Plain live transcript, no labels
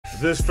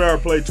This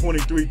Fairplay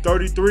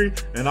 2333,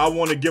 and I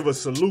want to give a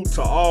salute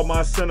to all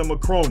my cinema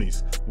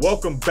cronies.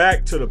 Welcome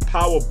back to the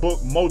Power Book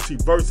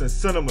Multiverse and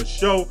Cinema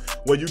Show,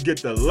 where you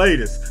get the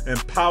latest in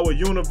Power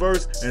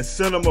Universe and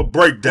cinema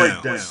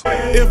breakdowns.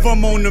 If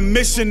I'm on the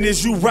mission,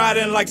 is you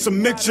riding like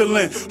some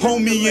Michelin?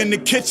 Homie in the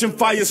kitchen,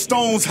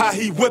 Firestones, how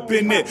he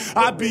whipping it.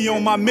 I be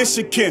on my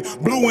Michigan,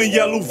 blue and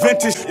yellow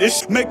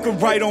vintage-ish. Make a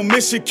right on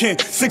Michigan,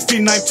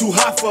 69 too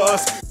hot for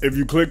us. If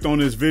you clicked on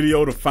this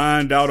video to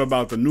find out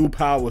about the new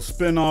Power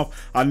spinoff,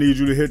 I need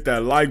you to hit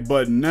that like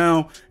button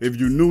now. If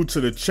you're new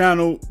to the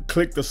channel,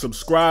 click the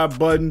subscribe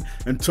button.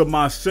 And to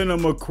my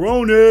cinema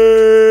cronies,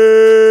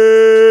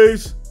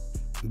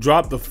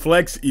 drop the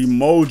flex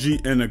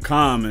emoji in the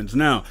comments.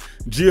 Now,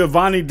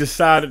 Giovanni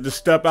decided to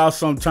step out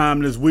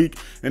sometime this week,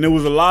 and there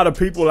was a lot of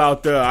people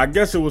out there. I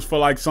guess it was for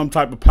like some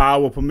type of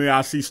power premiere.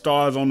 I see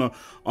stars on the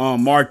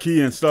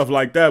marquee and stuff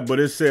like that, but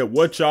it said,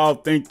 what y'all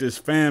think this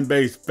fan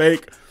base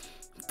fake?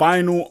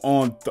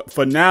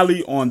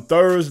 Finale on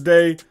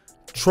Thursday.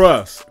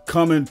 Trust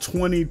coming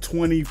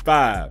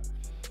 2025.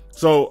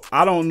 So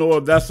I don't know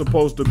if that's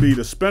supposed to be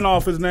the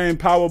spinoff is named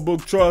Power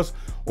Book Trust,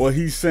 or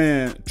he's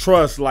saying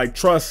trust, like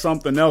trust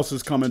something else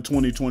is coming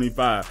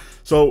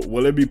 2025. So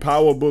will it be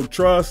Power Book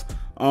Trust?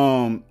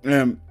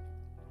 And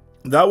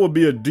that would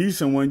be a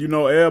decent one. You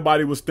know,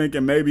 everybody was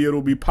thinking maybe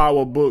it'll be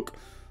Power Book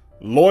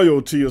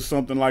Loyalty or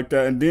something like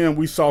that. And then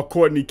we saw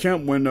Courtney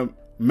Kemp, when the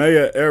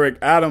Mayor Eric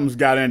Adams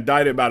got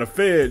indicted by the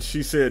Fed,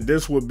 she said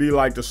this would be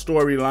like the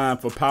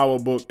storyline for Power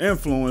Book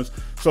Influence.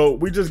 So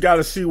we just got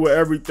to see where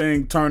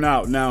everything turn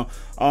out. Now,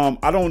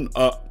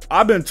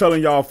 I've been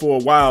telling y'all for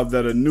a while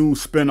that a new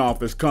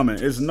spinoff is coming.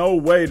 It's no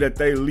way that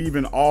they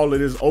leaving all of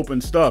this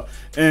open stuff.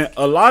 And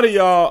a lot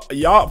of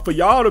for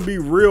y'all to be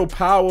real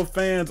Power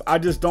fans, I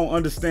just don't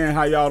understand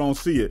how y'all don't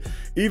see it.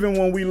 Even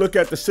when we look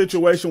at the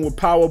situation with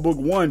Power Book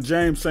 1,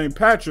 James St.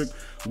 Patrick,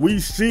 we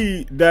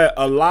see that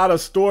a lot of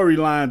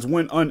storylines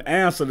went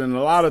unanswered and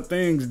a lot of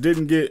things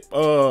didn't get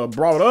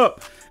brought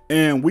up.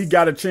 And we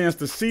got a chance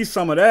to see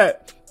some of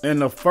that in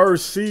the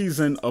first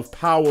season of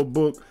Power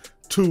Book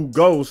 2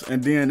 Ghosts,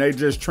 and then they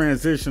just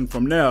transition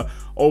from there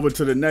over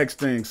to the next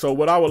thing. So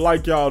what I would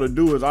like y'all to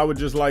do is I would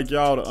just like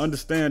y'all to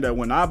understand that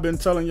when I've been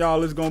telling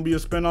y'all it's gonna be a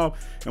spinoff,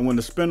 and when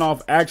the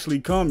spinoff actually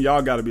come,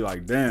 y'all gotta be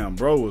like, damn,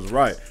 bro was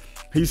right.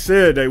 He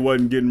said they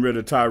wasn't getting rid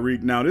of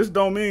Tyreek. Now, this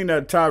don't mean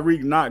that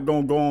Tyreek not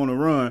gonna go on a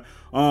run.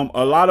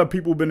 A lot of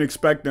people been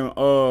expecting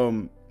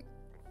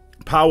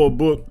Power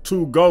Book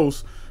 2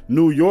 Ghosts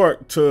New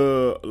York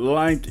to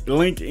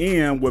link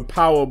in with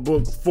Power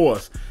Book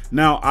Force.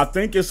 Now, I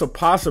think it's a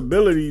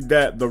possibility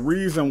that the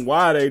reason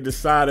why they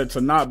decided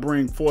to not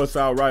bring Force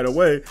out right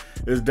away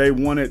is they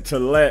wanted to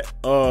let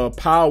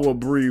Power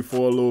breathe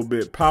for a little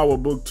bit. Power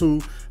Book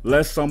 2,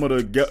 let some of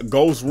the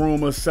ghost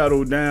rumors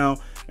settle down,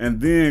 and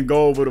then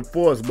go over the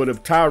Force. But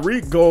if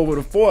Tyreek go over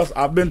the Force,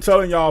 I've been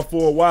telling y'all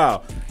for a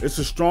while, it's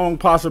a strong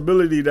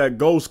possibility that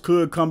Ghost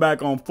could come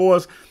back on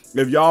Force.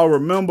 If y'all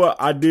remember,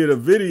 I did a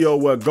video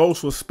where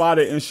Ghost was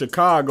spotted in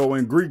Chicago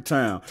in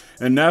Greektown,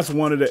 and that's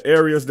one of the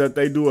areas that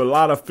they do a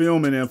lot of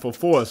filming in for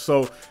Force.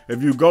 So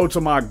if you go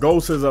to my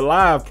Ghost is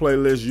Alive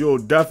playlist, you'll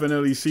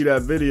definitely see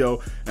that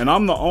video. And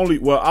I'm the only,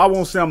 well, I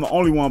won't say I'm the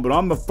only one, but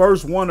I'm the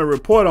first one to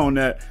report on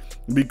that,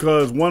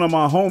 because one of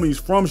my homies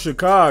from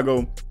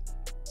Chicago,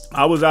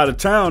 I was out of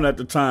town at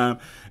the time,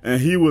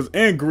 and he was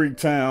in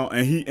Greektown,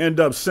 and he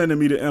ended up sending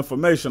me the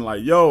information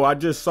like, yo, I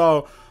just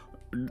saw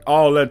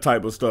all that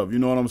type of stuff. You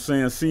know what I'm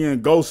saying?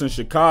 Seeing Ghost in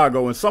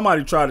Chicago, and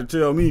somebody tried to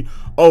tell me,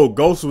 oh,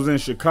 Ghost was in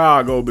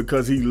Chicago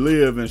because he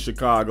lived in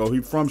Chicago.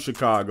 He from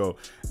Chicago.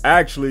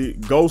 Actually,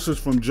 Ghost is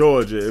from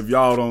Georgia, if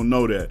y'all don't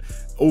know that.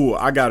 Oh,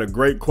 I got a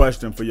great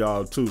question for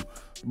y'all too.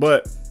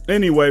 But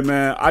anyway,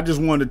 man, I just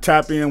wanted to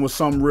tap in with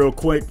something real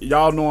quick.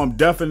 Y'all know I'm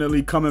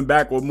definitely coming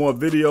back with more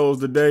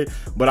videos today,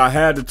 but I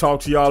had to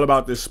talk to y'all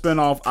about this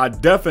spinoff. I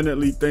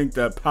definitely think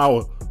that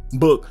Power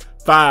Book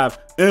 5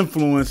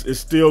 Influence is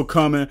still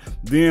coming.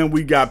 Then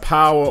we got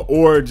Power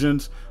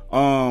Origins.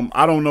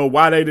 I don't know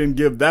why they didn't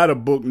give that a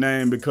book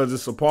name, because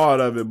it's a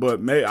part of it,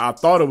 but I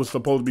thought it was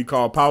supposed to be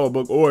called Power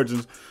Book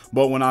Origins,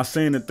 but when I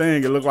seen the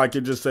thing, it looked like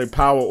it just said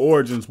Power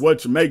Origins,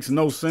 which makes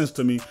no sense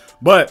to me.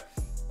 But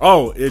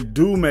oh, it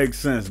do make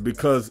sense,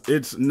 because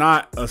it's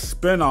not a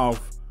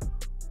spinoff,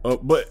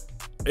 but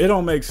it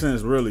don't make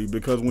sense really,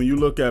 because when you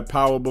look at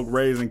Power Book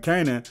Raising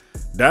Canaan,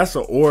 that's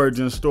an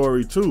origin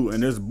story too,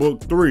 and it's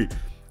book 3.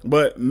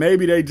 But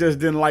maybe they just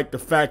didn't like the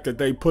fact that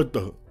they put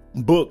the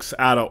books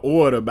out of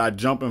order by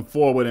jumping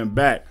forward and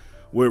back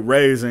with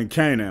Raising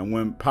Canaan,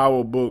 when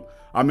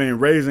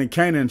Raising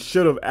Canaan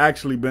should have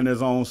actually been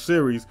his own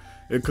series.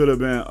 It could have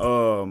been,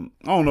 I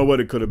don't know what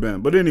it could have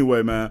been. But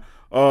anyway, man,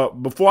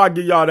 before I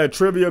give y'all that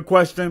trivia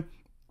question,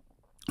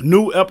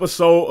 New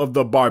episode of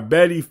the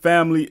Barbetti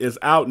Family is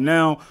out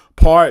now,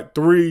 part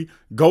 3.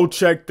 Go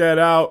check that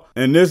out.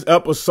 In this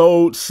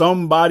episode,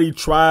 somebody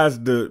tries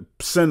to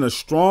send a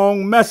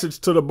strong message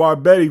to the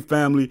Barbetti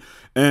family,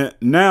 and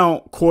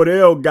now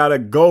Cordell got to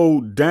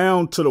go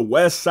down to the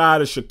west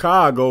side of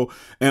Chicago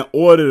in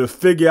order to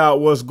figure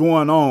out what's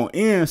going on.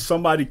 And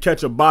somebody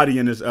catch a body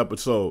in this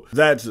episode.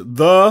 That's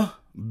the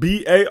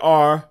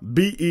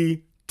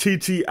Barbetti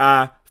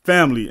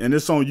family, and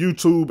it's on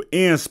YouTube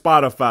and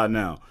Spotify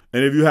now.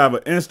 And if you have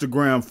an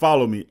Instagram,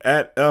 follow me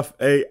at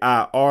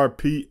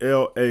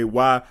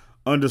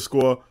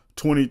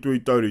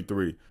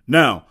FAIRPLAY_2333.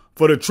 Now,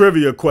 for the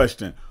trivia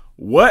question,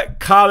 what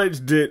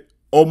college did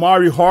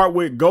Omari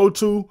Hardwick go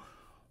to?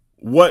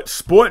 What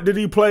sport did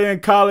he play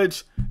in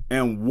college?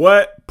 And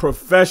what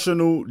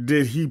professional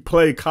did he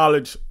play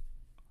college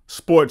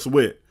sports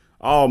with?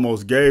 I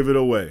almost gave it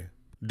away.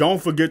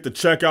 Don't forget to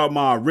check out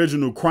my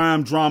original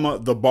crime drama,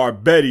 The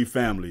Barbetti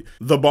Family.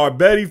 The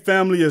Barbetti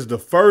Family is the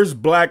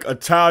first black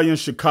Italian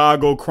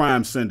Chicago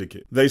crime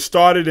syndicate. They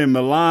started in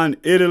Milan,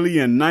 Italy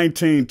in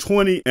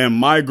 1920 and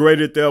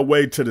migrated their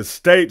way to the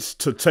States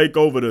to take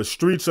over the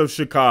streets of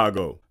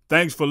Chicago.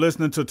 Thanks for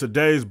listening to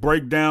today's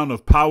breakdown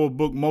of Power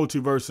Book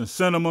Multiverse and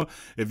Cinema.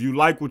 If you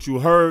like what you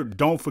heard,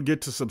 don't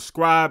forget to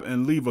subscribe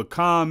and leave a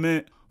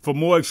comment. For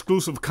more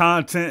exclusive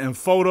content and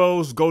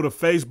photos, go to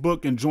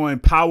Facebook and join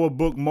Power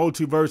Book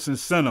Multiverse and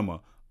Cinema.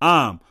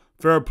 I'm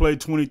Fairplay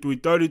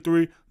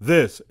 2333.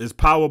 This is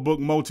Power Book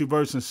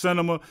Multiverse and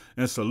Cinema,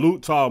 and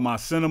salute to all my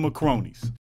cinema cronies.